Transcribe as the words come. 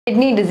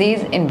Kidney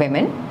disease in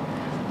women.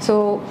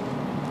 So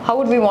how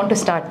would we want to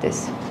start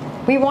this?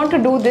 We want to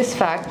do this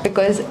fact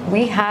because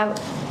we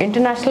have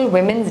International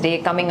Women's Day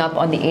coming up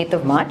on the 8th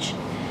of March,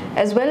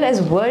 as well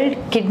as World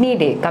Kidney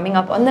Day coming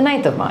up on the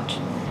 9th of March.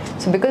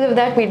 So because of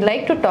that, we'd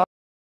like to talk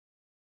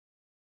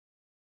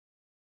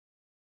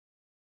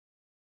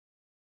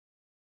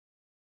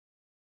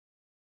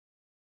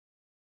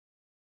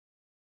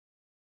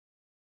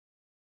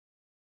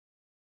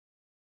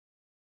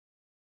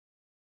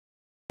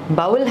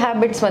bowel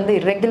habits வந்து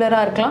irregular-ஆ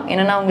இருக்கலாம்.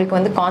 என்னன்னா உங்களுக்கு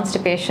வந்து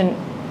constipation,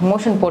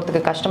 motion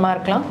போறதுக்கு கஷ்டமா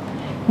இருக்கலாம்.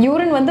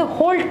 Urine வந்து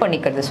hold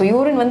பண்ணிக்கிறது. ஸோ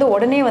யூரின் வந்து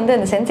உடனே வந்து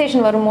அந்த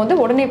சென்சேஷன் வரும்போது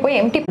உடனே போய்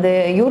எம்டி the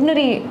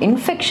urinary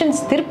infections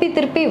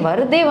திருப்பி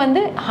வருதே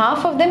வந்து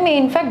half of them may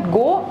in fact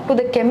go to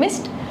the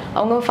chemist.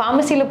 அவங்க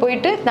ஃபார்மசியில்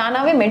போயிட்டு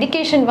தானாகவே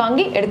மெடிக்கேஷன்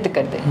வாங்கி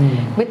எடுத்துக்கிறது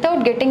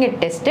without getting it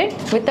tested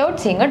without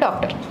seeing a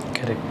doctor.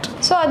 Correct.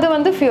 So அது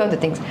வந்து ஃபியூ ஆஃப் த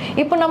திங்ஸ்.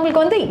 இப்போ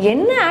நம்மளுக்கு வந்து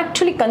என்ன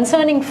ஆக்சுவலி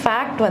கன்சர்னிங்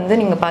ஃபேக்ட் வந்து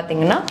நீங்கள்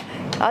பார்த்தீங்கன்னா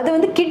அது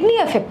வந்து கிட்னி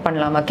அஃபெக்ட்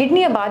பண்ணலாமா,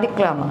 கிட்னியை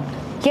பாதிக்கலாமா?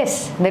 Yes,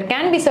 there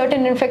can be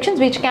certain infections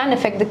which can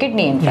affect the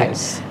kidney in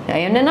fact.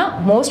 என்னன்னா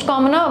மோஸ்ட்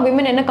காமனாக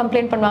விமன் என்ன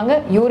கம்ப்ளைண்ட் பண்ணுவாங்க,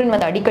 யூரின்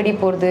வந்து அடிக்கடி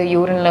போகிறது,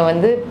 யூரினில்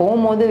வந்து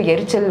போகும்போது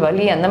எரிச்சல்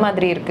வலி அந்த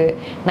மாதிரி இருக்குது,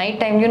 நைட்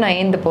டைம்லையும் நான்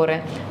ஏந்து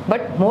போகிறேன்.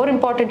 பட் மோர்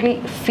இம்பார்ட்டன்ட்லி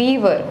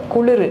ஃபீவர்,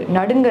 குளிர்,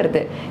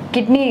 நடுங்கிறது,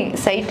 கிட்னி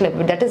சைட்டில்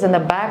தட் இஸ்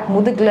அந்த பேக்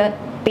முதுகில்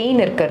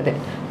பெயின் இருக்கிறது,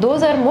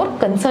 those are more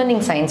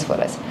concerning science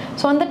for us.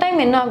 So அந்த டைம்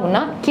என்ன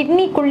ஆகும்னா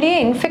கிட்னிக்குள்ளேயே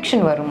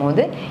இன்ஃபெக்ஷன்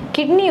வரும்போது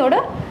கிட்னியோட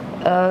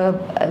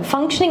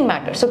functioning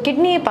matter. So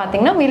kidney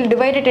பார்த்தீங்கன்னா we'll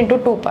divide it into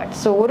two parts.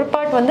 So ஒரு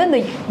பார்ட் வந்து அந்த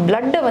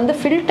blood வந்து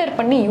ஃபில்டர்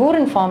பண்ணி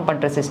யூரின் ஃபார்ம்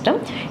பண்ணுற சிஸ்டம்,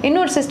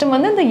 இன்னொரு சிஸ்டம்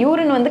வந்து அந்த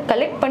யூரின் வந்து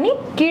கலெக்ட் பண்ணி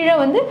கீழே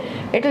வந்து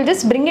it will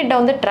just bring it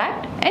down the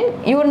tract and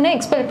யூரினை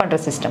expel பண்ணுற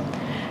சிஸ்டம்.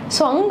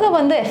 ஸோ அங்கே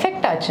வந்து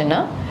எஃபெக்ட்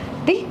ஆச்சுன்னா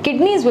the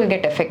kidneys will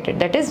get affected.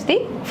 That is the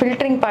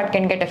filtering part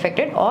can get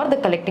affected or the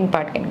collecting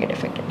part can get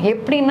affected.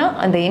 எப்படின்னா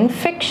அந்த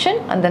infection,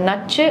 அந்த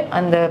நச்சு,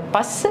 அந்த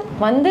bus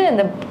வந்து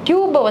அந்த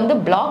டியூபை வந்து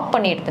பிளாக்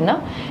பண்ணிடுதுன்னா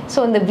ஸோ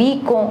அந்த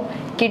வீக்கம்,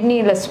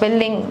 கிட்னியில்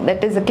ஸ்வெல்லிங்,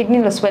 தட் இஸ்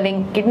கிட்னியில்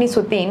ஸ்வெல்லிங், கிட்னி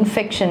சுற்றி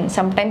இன்ஃபெக்ஷன்,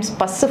 சம்டைம்ஸ்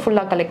பஸ்ஸு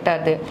ஃபுல்லாக கலெக்ட்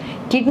ஆகுது,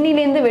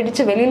 கிட்னிலேருந்து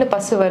வெடித்து வெளியில்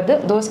பஸ்ஸு வருது,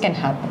 those can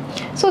happen.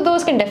 So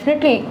those can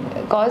definitely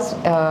cause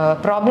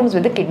problems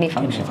with the kidney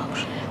function.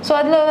 So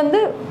அதில்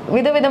வந்து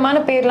விதவிதமான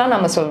பேர்லாம்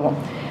நம்ம சொல்வோம்.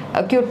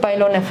 Acute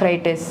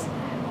pyelonephritis,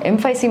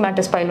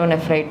 emphysematous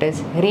pyelonephritis,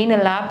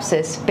 renal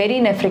abscess,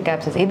 perinephric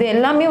abscess, இது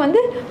எல்லாமே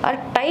வந்து are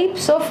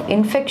types of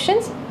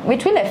infections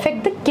which will affect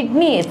the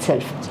kidney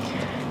itself.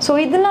 So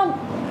இதெல்லாம்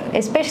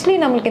especially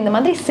நம்மளுக்கு இந்த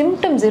மாதிரி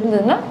symptoms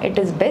இருந்ததுன்னா it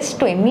is best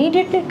to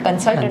immediately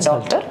consult a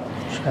doctor.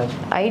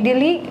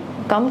 Ideally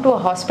come to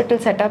a hospital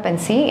setup and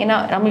see. ஏன்னா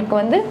நம்மளுக்கு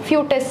வந்து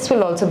few tests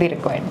will also be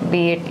required,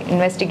 be it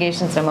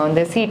investigations, நம்ம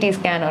வந்து CT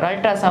scan or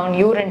ultrasound,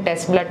 urine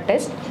test, blood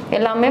test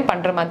எல்லாமே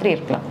பண்ணுற மாதிரி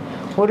இருக்கலாம்.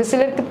 ஒரு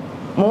சிலருக்கு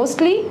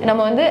மோஸ்ட்லி நம்ம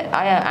வந்து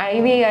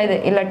ஐவி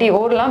இல்லாட்டி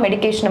ஓரலாம்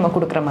மெடிக்கேஷன் நம்ம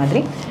கொடுக்குற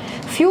மாதிரி,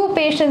 ஃபியூ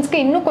பேஷண்ட்ஸ்க்கு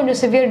இன்னும் கொஞ்சம்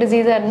சிவியர்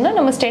டிசீஸாக இருந்தால்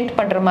நம்ம ஸ்டென்ட்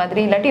பண்ணுற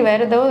மாதிரி இல்லாட்டி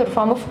வேறு ஏதாவது ஒரு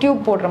ஃபார்ம் ஆஃப்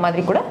டியூப் போடுற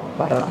மாதிரி கூட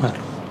வரலாம்.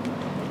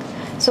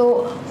 So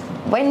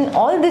when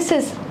all this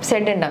is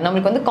said and done,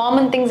 நம்மளுக்கு வந்து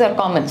common things are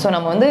common. So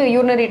நம்ம வந்து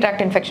urinary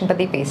tract infection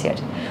பற்றி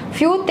பேசியாச்சு.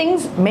 few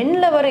things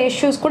மென்னில் வர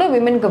இஷ்யூஸ் கூட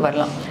விமென்க்கு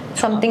வரலாம்.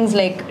 some things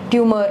like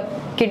tumor,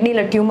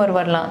 கிட்னியில் டியூமர்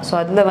வரலாம். ஸோ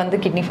அதில் வந்து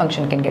kidney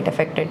function can get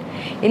affected.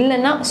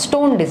 இல்லைன்னா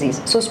stone disease.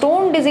 So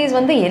stone disease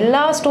வந்து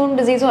எல்லா ஸ்டோன்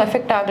டிசீஸும்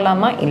எஃபெக்ட்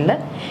ஆகலாமா? இல்லை.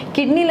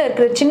 கிட்னியில்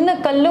இருக்கிற சின்ன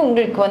கல்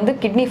உங்களுக்கு வந்து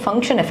கிட்னி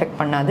ஃபங்க்ஷன் எஃபெக்ட்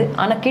பண்ணாது.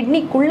 ஆனால்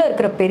கிட்னிக்குள்ளே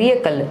இருக்கிற பெரிய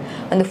கல்,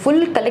 அந்த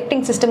ஃபுல்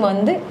கலெக்டிங் சிஸ்டம்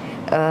வந்து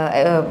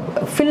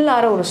ஃபில்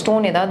ஆகிற ஒரு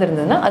ஸ்டோன் ஏதாவது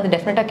இருந்ததுன்னா அது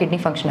டெஃபினட்டாக கிட்னி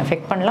ஃபங்க்ஷன்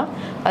எஃபெக்ட் பண்ணலாம்.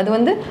 அது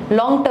வந்து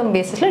லாங் டேர்ம்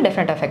பேசிஸில்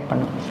டெஃபினட்டாக எஃபெக்ட்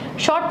பண்ணலாம்.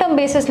 ஷார்ட் டேர்ம்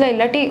பேசிஸில்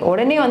இல்லாட்டி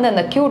உடனே வந்து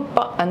அந்த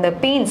அந்த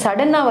பெயின்,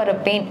 சடனாக வர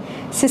பெயின்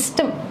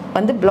சிஸ்டம்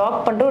வந்து பிளாக்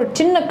பண்ணுற ஒரு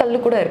சின்ன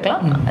கல் கூட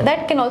இருக்கலாம்.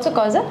 that can also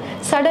cause a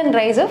sudden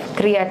rise of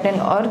creatinine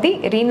or the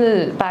renal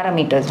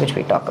parameters which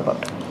we talk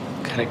about.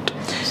 Correct.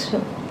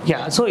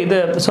 Yeah, so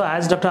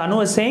as Dr. Anu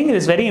was saying, it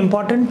is very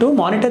important to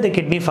monitor the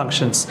kidney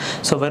functions.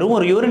 So வெறும்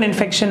ஒரு urine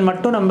infection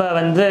மட்டும் நம்ம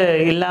வந்து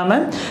இல்லாம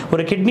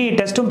ஒரு kidney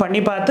டெஸ்டும்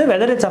பண்ணி பார்த்து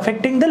whether it's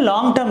affecting the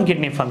long term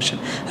kidney function.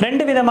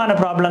 ரெண்டு விதமான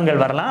ப்ராப்ளங்கள்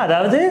வரலாம்.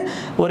 அதாவது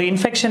ஒரு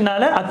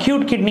இன்ஃபெக்ஷனால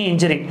acute kidney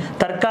injury,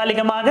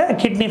 தற்காலிகமாக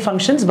கிட்னி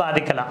ஃபங்க்ஷன்ஸ்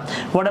பாதிக்கலாம்.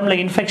 உடம்புல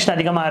இன்ஃபெக்ஷன்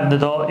அதிகமாக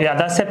இருந்ததோ,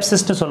 அதாவது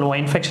செப்சிஸ்னு சொல்லுவோம்,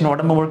 இன்ஃபெக்ஷன்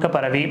உடம்பு முழுக்க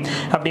பரவி,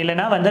 அப்படி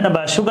இல்லைன்னா வந்து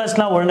நம்ம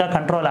சுகர்ஸ்லாம் ஒழுங்காக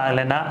கண்ட்ரோல்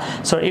ஆகலைன்னா,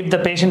 so if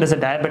the patient is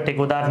a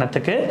diabetic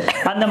உதாரணத்துக்கு,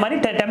 அந்த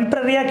மாதிரி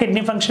டெம்பரரியா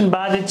kidney function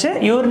பாதிச்சு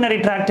urinary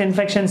tract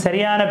infection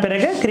சரியான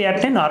பிறகு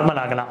கிரியாட்டினின் நார்மல்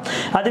ஆகலாம்.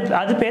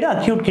 அது பேரு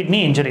acute kidney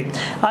injury.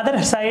 Other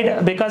side,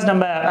 because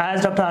நம்ம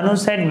ஆஸ் டாக்டர் அனு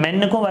செட்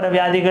மென்னுக்கும் வர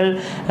வியாதிகள்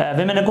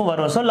விமெனுக்கும்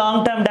வரும். So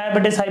long term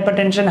diabetes,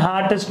 hypertension,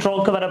 heart,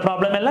 stroke வர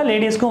ப்ராப்ளம் எல்லாம்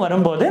லேடிஸ்க்கும்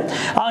வரும்போது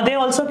they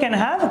also can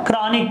have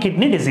chronic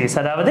kidney disease,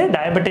 அதாவது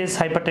diabetes,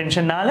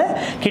 hypertensionனால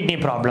kidney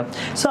problem.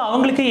 ஸோ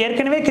அவங்களுக்கு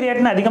ஏற்கனவே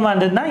கிரியாட்டின் அதிகமாக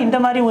இருந்ததுன்னா இந்த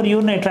மாதிரி ஒரு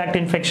யூரினரி ட்ராக்ட்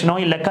இன்ஃபெக்ஷனோ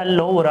இல்லை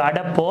கல்லோ ஒரு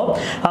அடப்போ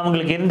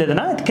அவங்களுக்கு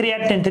இருந்ததுன்னா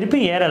கிரியாட்டின் திருப்பி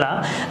ஏறலாம்.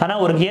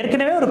 ஆனால் ஒரு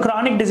ஏற்கனவே ஒரு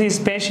chronic disease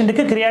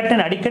பேஷண்ட்டுக்கு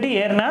கிரியாட்டின் அடிக்கடி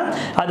ஏறினா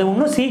அது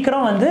இன்னும்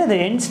சீக்கிரம் வந்து அது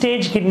எண்ட்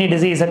ஸ்டேஜ் கிட்னி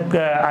டிசீஸ்,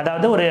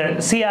 அதாவது ஒரு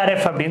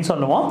CRF அப்படின்னு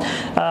சொல்லுவோம்,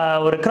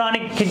 ஒரு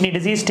chronic kidney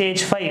disease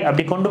stage 5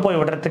 அப்படி கொண்டு போய்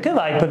விடுறதுக்கு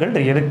வாய்ப்புகள்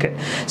இருக்கு.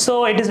 So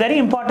it is very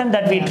important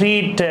that we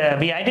treat,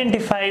 we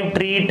identify,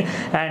 treat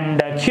and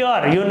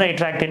cure urinary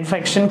tract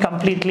infection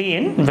completely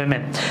in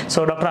women. So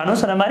Dr. Anu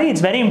சொன்ன மாதிரி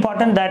it's very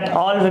important that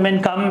all women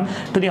come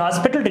to the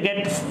hospital to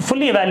get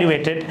fully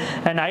evaluated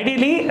and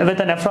ideally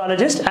with a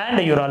nephrologist and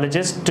a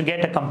urologist to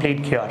get a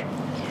complete cure.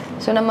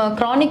 So நம்ம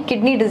chronic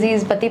kidney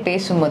disease பத்தி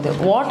பேசும்போது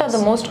what are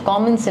the most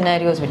common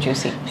scenarios which you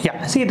see? Yeah,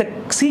 see the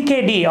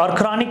CKD or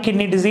chronic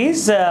kidney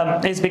disease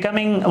is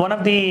becoming one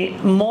of the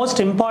most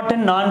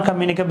important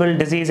non-communicable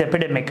disease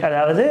epidemic.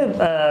 அதாவது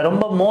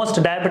ரொம்ப most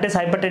diabetes,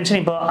 hypertension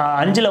இப்போ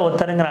 5ல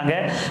ஒருத்தருங்கறாங்க,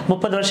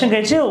 30 வருஷம்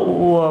கழிச்சு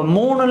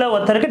 3ல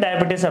ஒருத்தருக்கு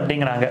diabetes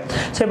அப்படிங்கறாங்க.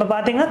 So இப்போ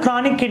பாத்தீங்கன்னா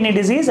chronic kidney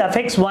disease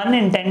affects 1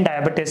 in 10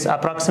 diabetes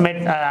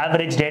approximate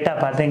average data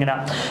பாத்தீங்கன்னா.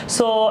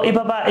 So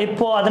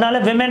இப்போ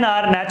அதனால women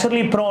are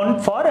naturally prone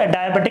for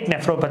diabetic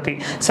nephropathy.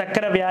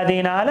 சக்கரை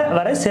வியாதியினால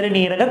வர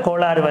சிறுநீரக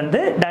கோளாறு வந்து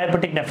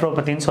diabetic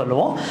nephropathy ன்னு சொல்லுவோம்.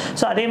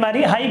 ஸோ அதே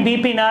மாதிரி ஹை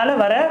பிபினால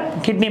வர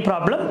கிட்னி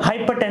ப்ராப்ளம்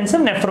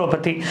ஹைப்பர்டென்சிவ்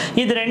நெஃப்ரோபதி.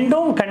 இது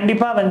ரெண்டும்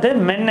கண்டிப்பாக வந்து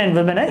மென் அண்ட்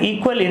விமனை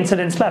ஈக்குவல்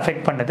இன்சிடென்ட்ஸில்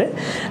அஃபெக்ட் பண்ணுது.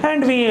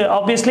 அண்ட் வி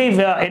ஆப்வியஸ்லி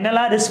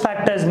என்னெல்லாம் ரிஸ்க்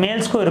ஃபேக்டர்ஸ்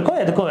மேல்ஸ்க்கும் இருக்கோ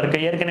எதுக்கும்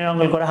இருக்குது. ஏற்கனவே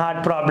உங்களுக்கு ஒரு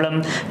ஹார்ட் ப்ராப்ளம்,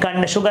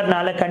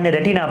 சுகர்னால கண்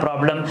ரெட்டினா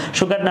ப்ராப்ளம்,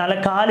 சுகர்னால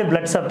காலு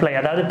பிளட் சப்ளை,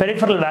 அதாவது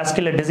பெரிஃபரல்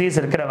வாஸ்குலர் டிசீஸ்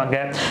இருக்கிறவங்க,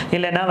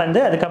 இல்லைன்னா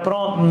வந்து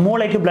அதுக்கப்புறம்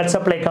மூளைக்கு பிளட்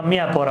சப்ளை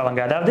கம்மியாக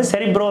போகிறவங்க, அதாவது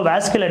செரிப்ரோ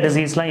வாஸ்குலர்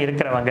டிசீஸ்லாம்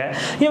இருக்கிறவங்க,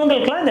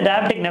 இவங்களுக்குலாம் இந்த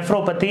diabetic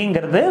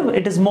நெஃப்ரோபதிங்கிறது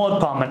it is more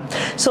common.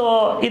 So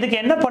இதுக்கு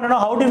என்ன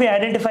பண்ணணும், how to we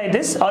identify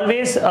this?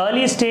 Always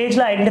early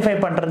ஸ்டேஜில் ஐடென்டிஃபை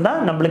பண்ணுறது தான்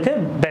நம்மளுக்கு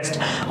best.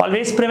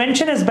 Always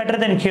prevention is better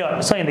then cure.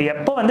 So இந்த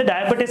எப்போ வந்து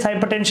டயபெட்டிஸ்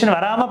ஹைப்பர்டென்ஷன்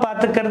வராமல்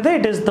பார்த்துக்கிறது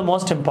it is the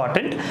most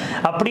important.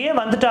 அப்படியே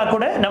வந்துட்டா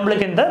கூட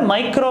நம்மளுக்கு இந்த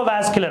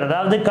மைக்ரோவாஸ்குலர்,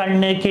 அதாவது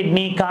கண்ணு,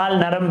 கிட்னி, கால்,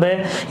 நரம்பு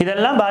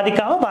இதெல்லாம்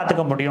பாதிக்காமல்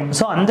பார்த்துக்க முடியும்.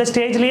 ஸோ அந்த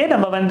ஸ்டேஜ்லேயே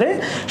நம்ம வந்து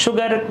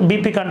sugar,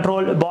 BP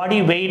control,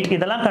 body weight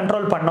இதெல்லாம்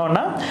கண்ட்ரோல்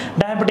பண்ணோம்னா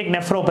டயபெட்டிக்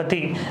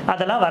நெஃப்ரோபதி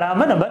அதெல்லாம்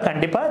வராமல் நம்ம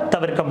கண்டிப்பாக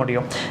தவிர்க்க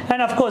முடியும்.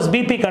 And of course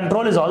BP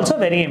control is also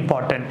very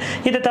important.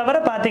 இது தவிர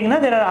பார்த்தீங்கன்னா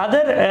there are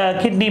other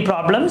kidney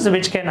problems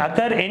which can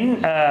occur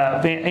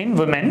in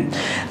women.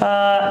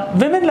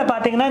 womenல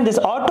பார்த்தீங்கன்னா this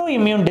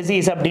autoimmune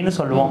disease அப்படின்னு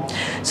சொல்லுவோம்.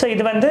 ஸோ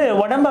இது வந்து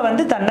உடம்ப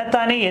வந்து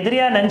தன்னைத்தானே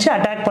எதிரியா நினச்சி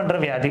அட்டாக் பண்ணுற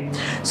வியாதி.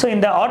 ஸோ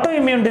இந்த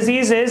autoimmune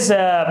disease is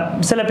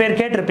சில பேர்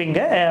கேட்டிருப்பீங்க,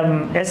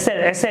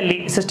 SLE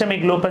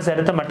systemic lupus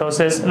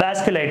erythematosus,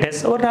 vasculitis,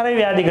 ஒரு நிறைய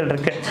வியாதிகள்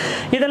இருக்கு.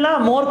 இதெல்லாம்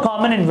more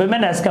common in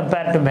women as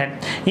compared to men.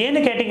 ஏன்னு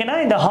கேட்டிங்கன்னா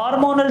இந்த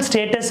hormonal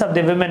status of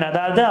the women,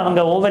 அதாவது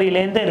அவங்க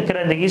ஓவரியிலேருந்து இருக்கிற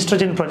இந்த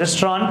ஈஸ்ட்ரோஜன்,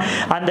 ப்ரொஜெஸ்ட்ரான்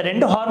அந்த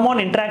ரெண்டு ஹார்மோன்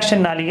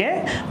இன்ட்ராக்ஷன்னாலேயே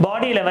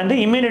பாடியில் வந்து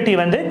இம்யூனிட்டி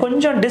வந்து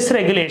கொஞ்சம்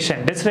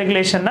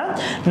டிஸ்ரெகுலேஷன்னா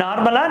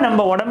நார்மலாக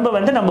நம்ம உடம்பு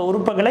வந்து நம்ம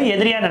உறுப்புகளை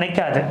எதிரியாக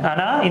நினைக்காது.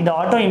 ஆனால் இந்த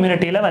ஆட்டோ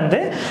இம்யூனிட்டியில் வந்து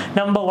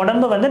நம்ம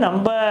உடம்பு வந்து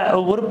நம்ம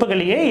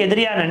உறுப்புகளையே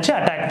எதிரியாக நினச்சி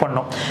அட்டாக்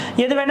பண்ணும்.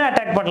 எது வேணால்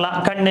அட்டாக் பண்ணலாம்,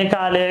 கண்ணு,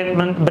 கால்,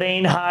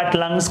 brain, heart,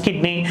 lungs,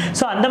 kidney.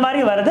 So அந்த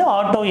மாதிரி வருது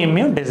auto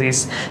immune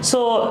disease. So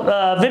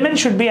women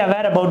should be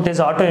aware about this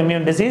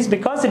autoimmune disease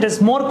because it is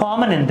more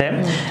common in them.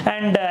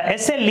 And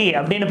SLE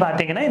அப்படின்னு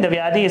பார்த்தீங்கன்னா இந்த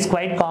வியாதி is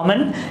quite common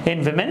in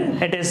women.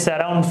 It is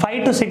around 5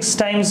 to 6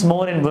 times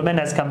more in women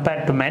as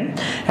compared to men.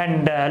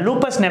 And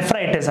lupus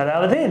nephritis,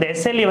 அதாவது இந்த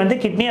SLE வந்து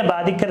கிட்னியை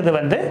பாதிக்கிறது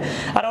வந்து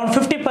around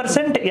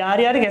 50%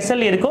 யாருக்கு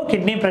SLE இருக்கோ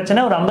கிட்னி பிரச்சனை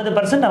ஒரு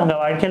 50% அவங்க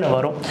வாழ்க்கையில்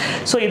வரும்.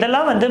 ஸோ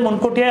இதெல்லாம் வந்து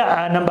முன்கூட்டியே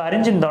நம்ம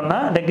அறிஞ்சிருந்தோம்னா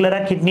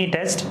ரெகுலராக kidney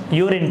test,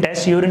 urine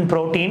test, urine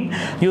protein,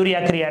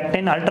 urea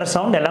creatine,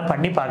 ultrasound எல்லாம்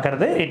பண்ணி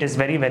பார்க்கறது it is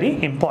very very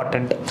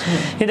important.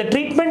 இந்த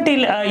ட்ரீட்மெண்ட்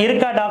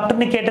இருக்கா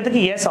டாக்டர்னு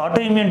கேட்டதுக்கு எஸ்,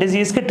 ஆட்டோஇம்யூன்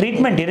டிசீஸ்க்கு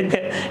ட்ரீட்மெண்ட் இருக்கு.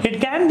 It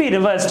can be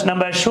reversed.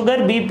 நம்ம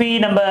சுகர், பிபி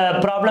நம்ம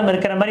ப்ராப்ளம்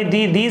இருக்கிற மாதிரி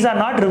these are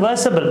not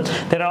reversible.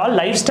 There all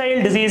life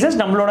style diseases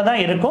நம்மளோட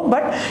தான் இருக்கும்.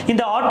 பட்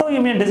இந்த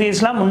ஆட்டோஇம்யூன்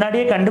டிசீஸ்லாம்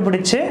முன்னாடியே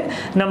கண்டுபிடிச்சு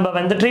நம்ம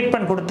வந்து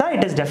ட்ரீட்மெண்ட் கொடுத்தா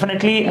it is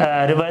definitely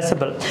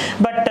reversible.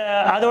 But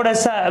அதோட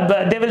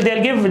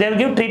they'll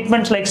give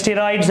treatments like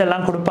steroids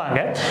எல்லாம் கொடுப்பாங்க.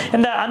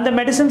 அந்த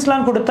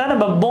மெடிசின்ஸ்லாம் கொடுத்தா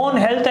நம்ம போன்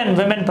ஹெல்த் அண்ட்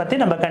விமன் பற்றி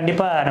நம்ம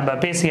கண்டிப்பாக நம்ம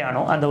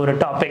பேசியானோம் அந்த ஒரு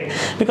topic.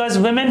 Because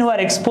women who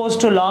are exposed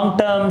to long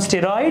term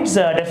steroids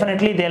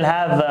definitely they'll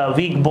have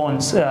weak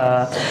bones.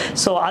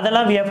 So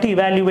அதெல்லாம் we have to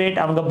evaluate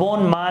அவங்க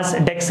bone mass,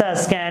 DEXA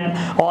scan,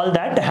 all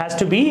that has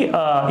to be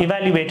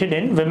evaluated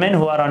in women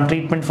who are on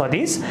treatment for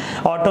these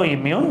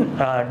autoimmune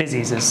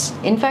diseases.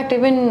 In fact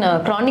even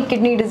chronic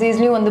kidney disease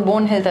லயும் வந்து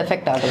bone health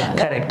affect ஆகலாம்.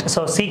 Correct.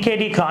 So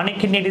CKD chronic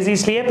kidney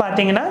disease liye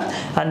pathina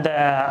and the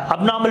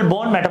abnormal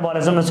bone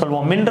metabolism nu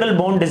solvom, mineral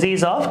bone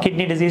disease of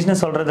kidney disease nu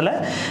solradhula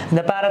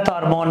the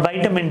parathormone,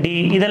 vitamin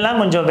D idella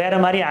konjam vera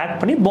mari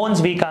act panni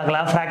bones weak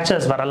agala,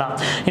 fractures varalam.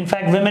 In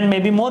fact women may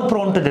be more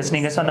prone to this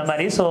neenga sonna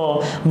mari. So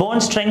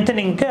bone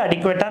strengthening ku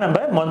adequate ah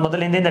namba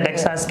modhalla inde the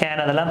DEXA scan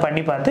adella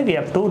panni paathu we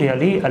have to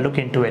really look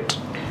into it.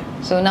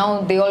 So now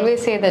they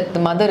always say that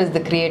the mother is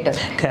the creator.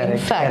 Correct,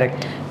 in fact,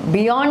 correct.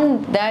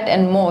 Beyond that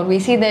and more, we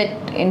see that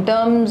in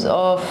terms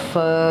of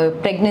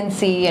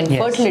pregnancy and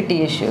yes.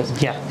 fertility issues.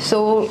 Yeah. So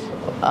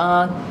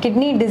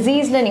kidney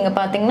disease la neenga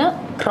pathina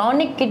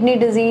chronic kidney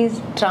disease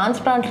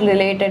transplant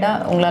related ah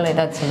ungala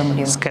edha solla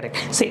mudiyum? Correct.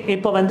 See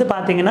ipo vandu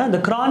pathina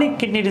the chronic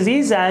kidney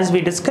disease as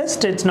we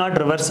discussed it's not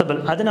reversible.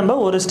 Adu namba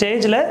oru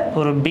stage la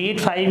oru beat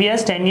 5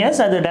 years 10 years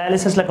adu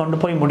dialysis la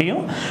kondu poi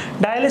mudiyum.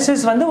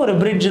 Dialysis vandu oru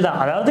bridge da,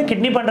 adhaavadhu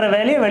kidney pandra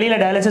velaiye velila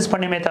dialysis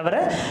pannume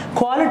thavara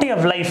quality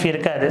of life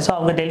irukadu. So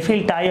avanga they'll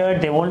feel tired,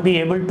 they won't be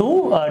able to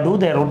do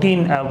their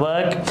routine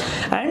work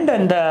and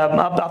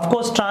of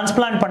course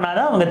transplant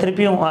pannada avanga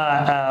thirupiyum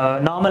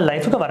normal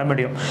life ku vara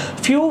mudiyum.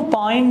 Few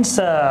points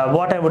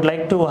what I would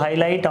like to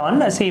highlight on,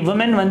 see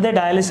women வந்து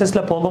dialysis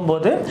la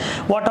போகும்போது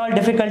what all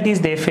difficulties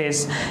they face.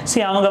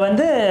 See அவங்க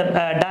வந்து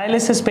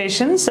dialysis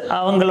patients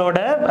அவங்களோட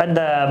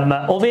அந்த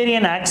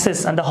ovarian axis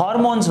அந்த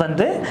hormones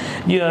வந்து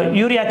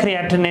urea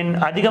creatinine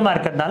அதிகமா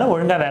இருக்கிறதுனால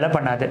ஒழுங்கா வேலை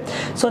பண்ணாது.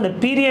 So the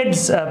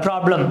periods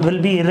problem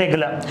will be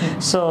irregular.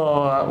 So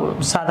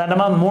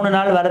சாதாரணமா 3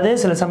 நாள் வருது,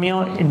 சில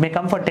சமயம் it may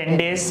come for 10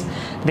 days,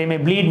 they may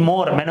bleed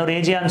more,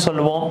 menorrhagia ன்னு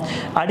சொல்லுவோம்.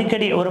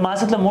 அடிக்கடி ஒரு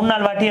மாசத்துல 3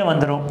 நாள் வாட்டியே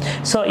வந்துரும்.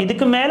 So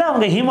இதுக்கு மேல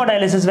அவங்க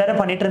ஹீமோடயாலிசிஸ் வேற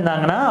பண்ணிட்டு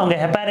இருந்தாங்கன்னா அவங்க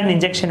ஹெப்பாரின்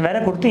இன்ஜெக்ஷன் வேற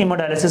கொடுத்து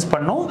ஹீமோடயாலிசிஸ்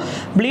பண்ணும்,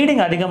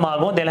 ப்ளீடிங்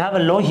அதிகமாகும், they'll have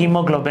a low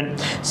hemoglobin.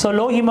 So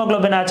low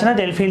hemoglobin ஆச்சுனா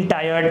they'll feel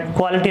tired,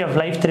 quality of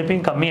life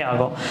திருப்பியும் கம்மி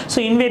ஆகும். So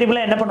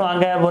invariably என்ன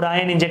பண்ணுவாங்க, ஒரு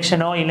அயன்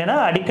இன்ஜெக்ஷனோ இல்லனா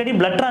அடிக்கடி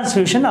blood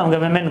transfusion அவங்க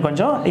women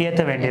கொஞ்சம்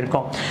ஏத்த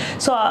வேண்டியிருக்கும்.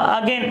 So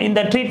again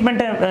இந்த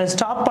ட்ரீட்மென்ட்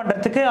ஸ்டாப்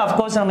பண்றதுக்கு of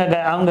course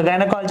அவங்க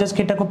gynecologist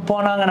கிட்ட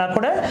போனாங்கன்னா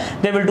கூட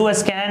they will do a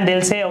scan,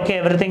 they'll say okay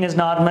everything is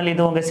normal,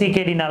 இது உங்க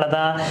CKD நால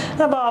தான்.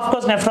 Of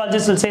course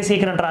nephrologist will say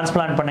சீக்கிரம்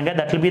transplant பண்ணுங்க,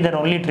 that will be their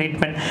only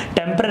treatment.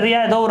 Temporary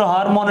ஏதோ ஒரு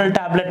ஹார்மோனல்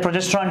tablet,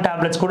 progesterone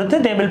tablets கொடுத்து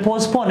they will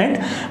postpone it,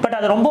 but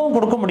அது ரொம்பவும்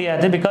கொடுக்க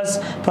முடியாது because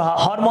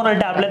hormonal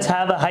tablets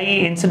have a high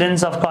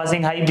incidence of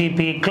causing high BP,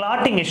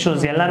 clotting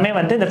issues எல்லாமே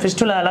வந்து இந்த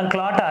fistula எல்லாம்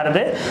clot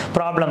ஆறது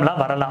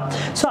ப்ராப்ளம்லாம் வரலாம்.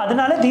 So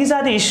அதனால these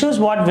are the issues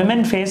what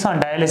women face on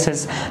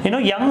dialysis. You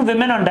know young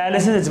women on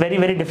dialysis it's very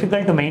very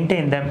difficult to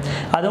maintain them.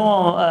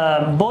 அதுவும்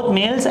both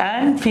males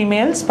and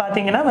females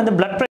பாத்தீங்கன்னா வந்து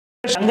blood pressure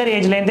younger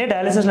age la inde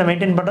dialysis la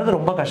maintain பண்றது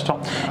ரொம்ப கஷ்டம்,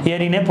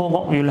 ஏறினே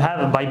போகும். You will have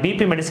by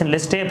BP medicine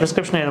list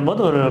prescription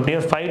எழுதும்போது ஒரு அப்படியே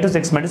 5 to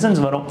 6 medicines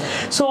வரும்.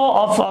 So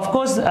of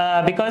course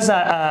because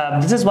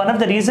this is one of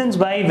the reasons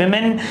why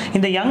women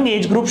in the young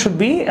age group should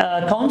be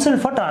counseled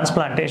for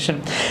transplantation.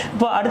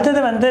 இப்போ அடுத்தது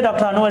வந்து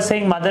doctor Anu was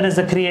saying mother is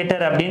the creator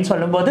அப்படினு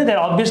சொல்லும்போது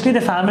there obviously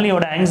the family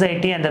ஓட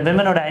anxiety and the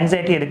women ஓட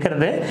anxiety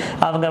இருக்குது,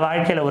 அவங்க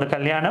வாழ்க்கையில ஒரு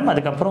கல்யாணம்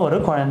அதுக்கு அப்புறம் ஒரு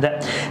குழந்தை.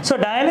 So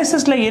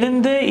dialysisல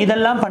இருந்து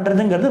இதெல்லாம்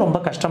பண்றதுங்கிறது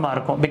ரொம்ப கஷ்டமா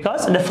இருக்கும்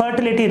because the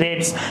fertility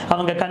rates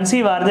அவங்க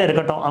கன்சீவ் ஆறதே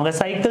இருக்கட்டும், அவங்க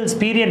சைக்கிள்ஸ்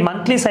பீரியட்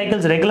மந்த்லி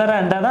சைக்கிள்ஸ் ரெகுலரா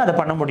இருந்தா தான் அதை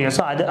பண்ண முடியும்.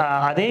 ஸோ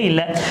அதே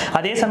இல்லை.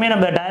 அதே சமயம்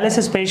நம்ம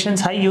டயாலிசிஸ்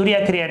பேஷண்ட்ஸ் ஹை யூரியா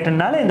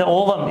கிரியாட்டினால இந்த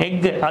ஓவம்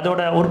எக்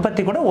அதோட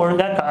உற்பத்தி கூட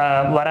ஒழுங்கா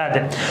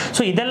வராது.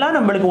 ஸோ இதெல்லாம்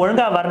நம்மளுக்கு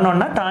ஒழுங்கா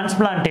வரணும்னா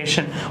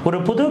டிரான்ஸ்பிளான்டேஷன் ஒரு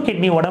புது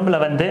கிட்னி உடம்புல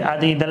வந்து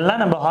அது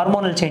இதெல்லாம் நம்ம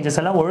ஹார்மோனல் சேஞ்சஸ்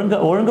எல்லாம்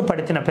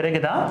ஒழுங்குபடுத்தின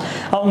பிறகுதான்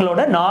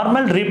அவங்களோட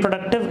normal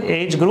reproductive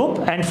age group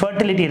and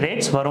fertility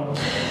rates வரும்.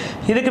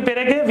 இதுக்கு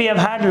பிறகு we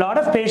have had lot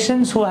of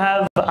patients who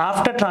have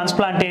after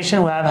transplantation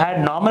who have had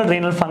normal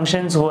renal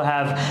functions, who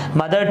have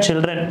mothered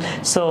children.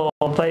 So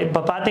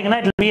இப்போ பாத்தீங்கன்னா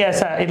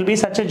it will be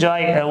such a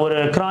joy. ஒரு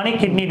chronic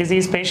kidney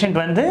disease patient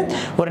வந்து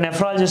ஒரு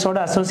nephrologist ஓட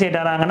associate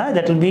ஆறாங்கன்னா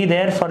that will be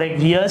there for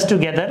years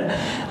together.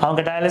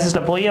 அவங்க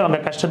டயாலிசிஸ்ல போய் அவங்க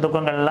கஷ்ட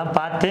துக்கங்கள் எல்லாம்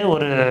பார்த்து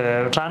ஒரு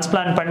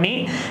டிரான்ஸ்பிளான்ட் பண்ணி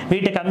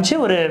வீட்டுக்கு அனுப்பிச்சு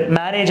ஒரு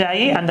மேரேஜ்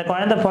ஆகி அந்த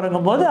குழந்தை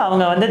பிறக்கும் போது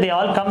அவங்க வந்து they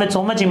all come with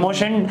so much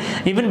emotion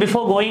even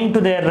before going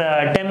to their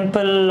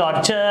temple or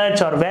church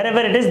or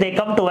wherever it is, they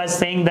come to us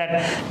saying that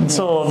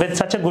so with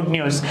such a good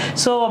news.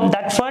 So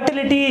that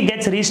fertility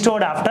gets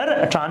restored after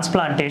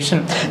transplantation.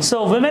 So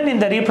women in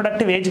the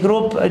reproductive age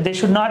group they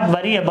should not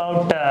worry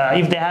about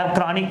if they have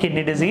chronic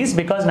kidney disease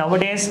because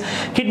nowadays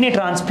kidney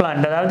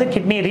transplant, the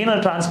kidney renal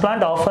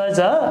transplant offers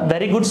a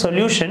very good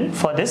solution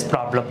for this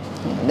problem.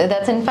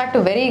 That's in fact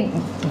a very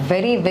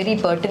very very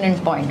pertinent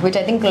point which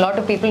I think a lot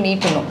of people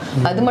need to know.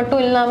 Adu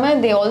mattum illama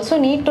they also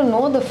need to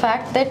know the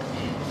fact that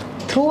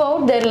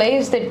throughout their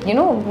lives that you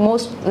know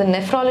most the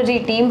nephrology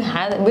team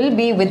will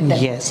be with them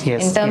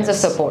in terms of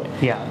support.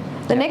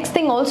 The next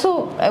thing also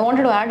I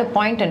wanted to add a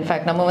point. In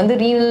fact நம்ம வந்து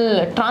renal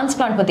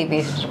transplant பத்தி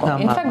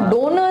பேசிருக்கோம். In fact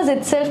donors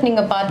itself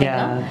நீங்க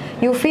பாத்தீங்கன்னா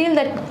you feel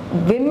that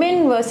women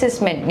versus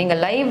men, நீங்க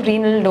live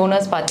renal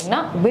donors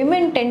பாத்தீங்கன்னா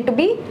women tend to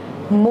be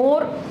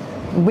more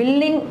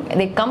willing,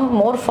 they come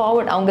more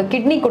forward. அவங்க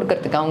kidney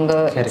கொடுக்கறதுக்கு அவங்க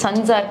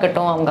சன்ஸாக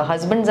இருக்கட்டும், அவங்க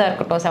ஹஸ்பண்ட்ஸாக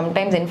இருக்கட்டும்,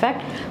 sometimes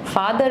in fact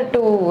father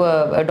to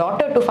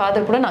daughter to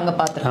father கூட நாங்கள்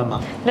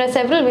பார்த்துருக்கோம். there are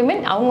several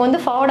women அவங்க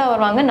வந்து ஃபார்வர்டாக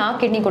வருவாங்க, நான்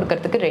கிட்னி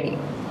கொடுக்கறதுக்கு ready,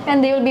 and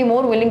they will be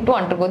more willing to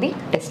undergo the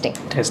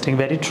testing.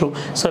 Very true.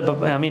 So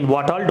I mean,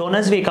 what all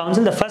donors we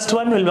counsel, the first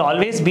one will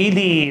always be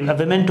the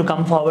women to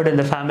come forward in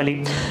the family.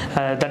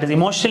 That is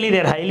emotionally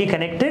they are highly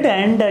connected,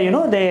 and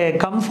they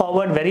come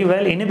forward very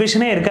well.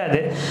 Inhibition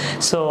irukadu.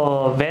 So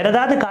வேற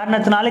ஏதாவது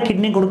காரணத்தினால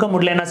kidney கொடுக்க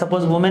முடியலனா,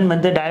 suppose women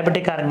வந்து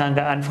டயபெட்டிக்கா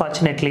இருக்காங்க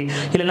unfortunately,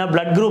 இல்லனா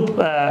blood group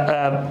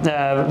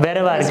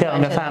வேறவா இருக்கு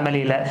அவங்க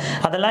ஃபேமிலில,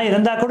 அதெல்லாம்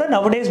இருந்தா கூட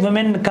nowadays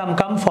women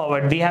come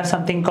forward. We have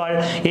something called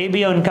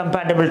ABO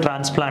incompatible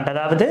transplant.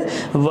 அதாவது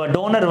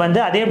donor வந்து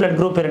அதே blood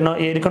group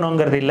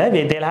இருக்கணும்ங்கிறது இல்ல,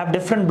 they'll have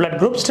different blood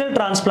groups, still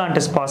transplant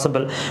is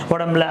possible.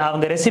 உடம்புல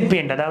அவங்க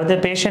ரெசிபியன்ட், அதாவது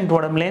பேஷண்ட்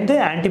உடம்புல இருந்து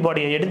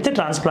ஆன்டிபாடியை எடுத்து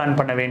டிரான்ஸ்பிளான்ட்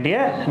பண்ண வேண்டிய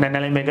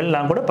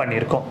நிலைமைகள்லாம் கூட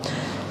பண்ணியிருக்கோம்.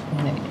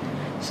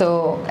 So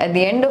at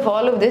the end of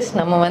all of this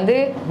நம்ம வந்து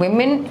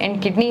women and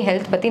kidney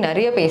health பற்றி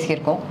நிறைய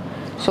பேசியிருக்கோம்.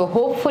 ஸோ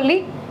hopefully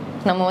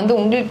நம்ம வந்து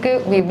உங்களுக்கு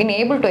we've been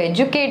able to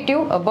educate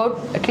you about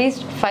at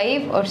least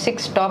 5 or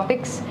 6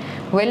 topics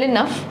well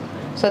enough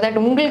so that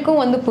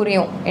உங்களுக்கும் வந்து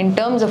புரியும் in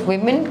terms of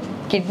women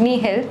kidney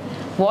health,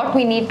 what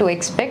we need to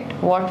expect,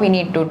 what we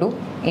need to do.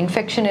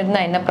 Infection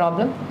இருந்தால் என்ன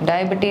problem,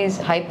 diabetes,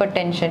 hyper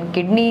tension,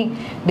 kidney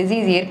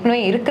disease ஏற்கனவே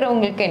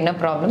இருக்கிறவங்களுக்கு என்ன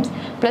problems,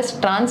 plus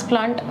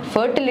transplant,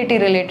 fertility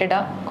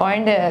ரிலேட்டடாக,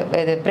 குழந்தை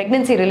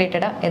ப்ரெக்னன்சி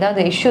ரிலேட்டடாக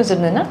ஏதாவது இஷ்யூஸ்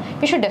இருந்ததுன்னா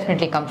you should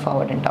definitely come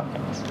forward and talk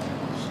to us.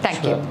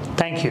 Thank you.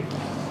 Thank you.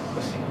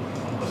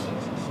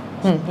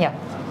 Yeah.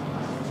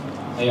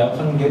 I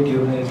often get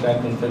urinary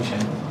tract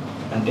infection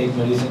and take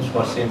medicines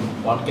for same.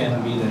 What can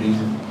be the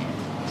reason?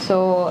 So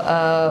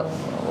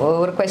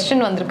ஒரு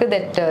question வந்திருக்கு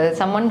that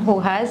someone who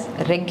has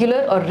regular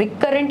or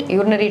recurrent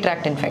urinary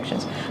tract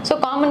infections. So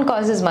common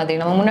causes மாதிரி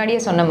நம்ம முன்னாடியே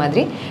சொன்ன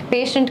மாதிரி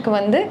பேஷண்ட்க்கு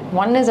வந்து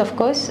one is of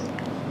course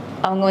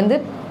அவங்க வந்து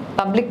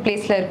பப்ளிக்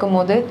பிளேஸில்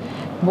இருக்கும்போது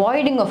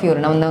வாய்டிங் ஆஃப்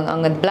யூரின்,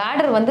 அவங்க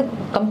பிளாடர் வந்து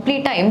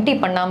கம்ப்ளீட்டாக எம்டி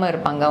பண்ணாமல்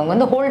இருப்பாங்க, அவங்க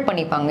வந்து ஹோல்ட்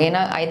பண்ணிப்பாங்க.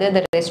 ஏன்னா either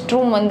the ரெஸ்ட்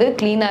ரூம் வந்து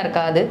க்ளீனாக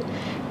இருக்காது,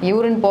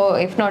 யூரின்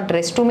இஃப் நாட்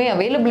ரெஸ்ட் ரூமே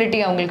அவைலபிலிட்டி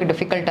அவங்களுக்கு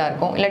டிஃபிகல்ட்டாக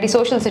இருக்கும், இல்லாட்டி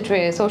social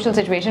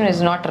situation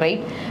is not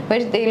right,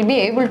 but they will be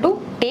able to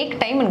take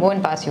time and go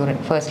and pass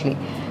urine firstly.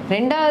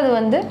 ரெண்டாவது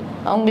வந்து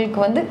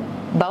அவங்களுக்கு வந்து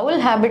பவுல்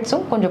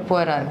ஹேபிட்ஸும் கொஞ்சம்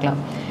புவராக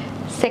இருக்கலாம்.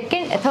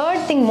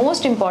 தேர்ட் திங்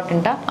மோஸ்ட்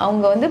இம்பார்ட்டண்ட்டாக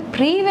அவங்க வந்து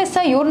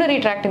ப்ரீவியஸாக யூரினரி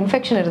ட்ராக்ட்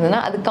இன்ஃபெக்ஷன் இருந்ததுன்னா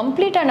அது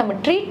கம்ப்ளீட்டாக நம்ம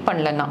ட்ரீட்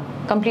பண்ணலன்னா,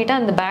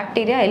 கம்ப்ளீட்டாக அந்த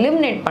பாக்டீரியா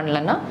எலிமினேட்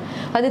பண்ணலன்னா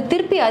அது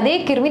திருப்பி அதே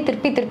கிருமி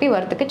திருப்பி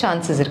வரதுக்கு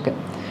சான்சஸ் இருக்குது.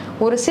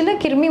 ஒரு சில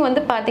கிருமி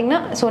வந்து பார்த்திங்கன்னா,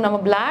 ஸோ நம்ம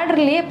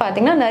பிளாடர்லேயே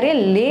பார்த்திங்கன்னா நிறைய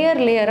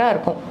லேயராக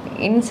இருக்கும்,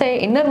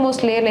 இன்னர்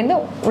மோஸ்ட் லேயர்லேருந்து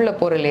உள்ளே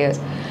போகிற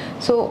லேயர்ஸ்.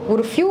 ஸோ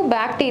ஒரு ஃபியூ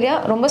பாக்டீரியா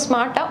ரொம்ப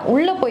ஸ்மார்ட்டாக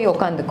உள்ளே போய்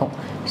உக்காந்துக்கும்.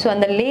 ஸோ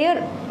அந்த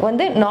லேயர்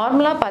வந்து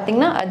நார்மலாக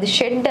பார்த்திங்கன்னா அது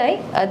ஷெட் ஆகி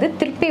அது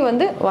திருப்பி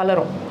வந்து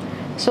வளரும்.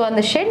 ஸோ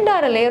அந்த ஷெட்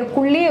ஆகிற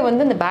லேயருக்குள்ளேயே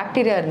வந்து அந்த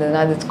பாக்டீரியா இருந்தது,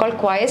 அது இட்ஸ் கால்ட்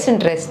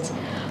குவயசன்ட் ரெஸ்ட்ஸ்.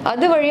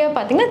 அது வழியாக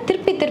பார்த்திங்கன்னா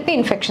திருப்பி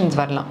இன்ஃபெக்ஷன்ஸ்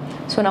வரலாம்.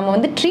 ஸோ நம்ம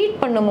வந்து ட்ரீட்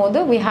பண்ணும்போது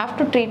we have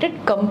to treat it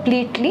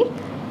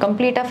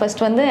கம்ப்ளீட்டாக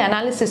ஃபஸ்ட் வந்து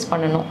அனாலிசிஸ்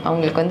பண்ணணும்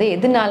அவங்களுக்கு வந்து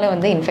எதனால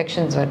வந்து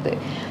இன்ஃபெக்ஷன்ஸ் வருது,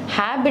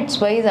 ஹேபிட்ஸ்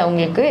வைஸ்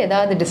அவங்களுக்கு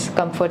ஏதாவது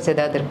டிஸ்கம்ஃபர்ட்ஸ்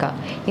ஏதாவது இருக்கா,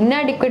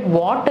 இன்அடிக்வேட்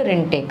வாட்டர்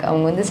இன்டேக்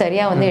அவங்க வந்து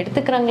சரியாக வந்து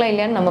எடுத்துக்கிறாங்களா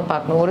இல்லையான்னு நம்ம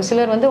பார்க்கணும். ஒரு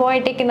சிலர் வந்து ஐ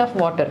டேக் இனஃப்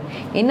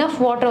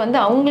வாட்டர் வந்து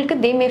அவங்களுக்கு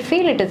தே மே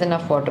feel it is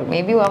enough water,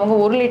 maybe அவங்க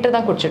 1 லிட்டர்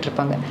தான்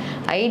குடிச்சிட்ருப்பாங்க.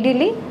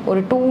 ஐடியலி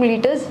ஒரு 2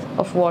 liters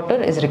of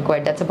water is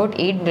required. That's about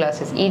 8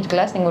 glasses. Each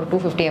class நீங்கள் ஒரு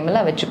 250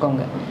 ml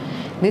வச்சுக்கோங்க.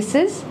 திஸ்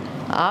இஸ்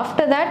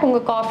ஆஃப்டர் தேட்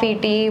உங்கள் காஃபி,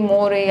 டீ,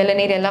 மோர்,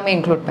 இளநீர் எல்லாமே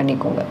இன்க்ளூட்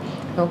பண்ணிக்கோங்க.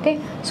 Okay,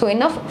 so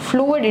enough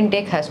fluid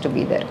intake has to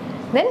be there.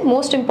 Then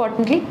most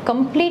importantly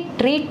complete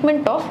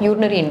treatment of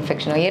urinary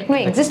infection. ஏற்கனவே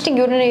existing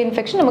urinary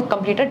infection நம்ம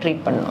கம்ப்ளீட்டாக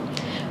ட்ரீட் பண்ணணும்.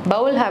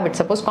 பவுல் ஹேபிட்,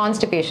 சப்போஸ்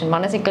கான்ஸ்டிபேஷன்,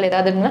 மனசிக்கல்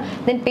ஏதாவது இருந்தால்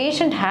தென்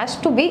patient has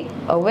to be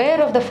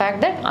aware of the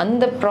fact that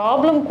அந்த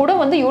problem கூட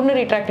வந்து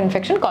urinary tract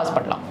infection cos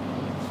பண்ணலாம்.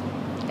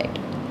 Right.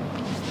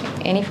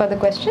 Any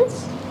further questions?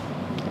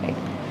 Right.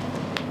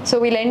 So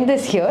we'll end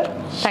this here.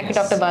 Thank you,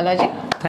 Dr. Balaji.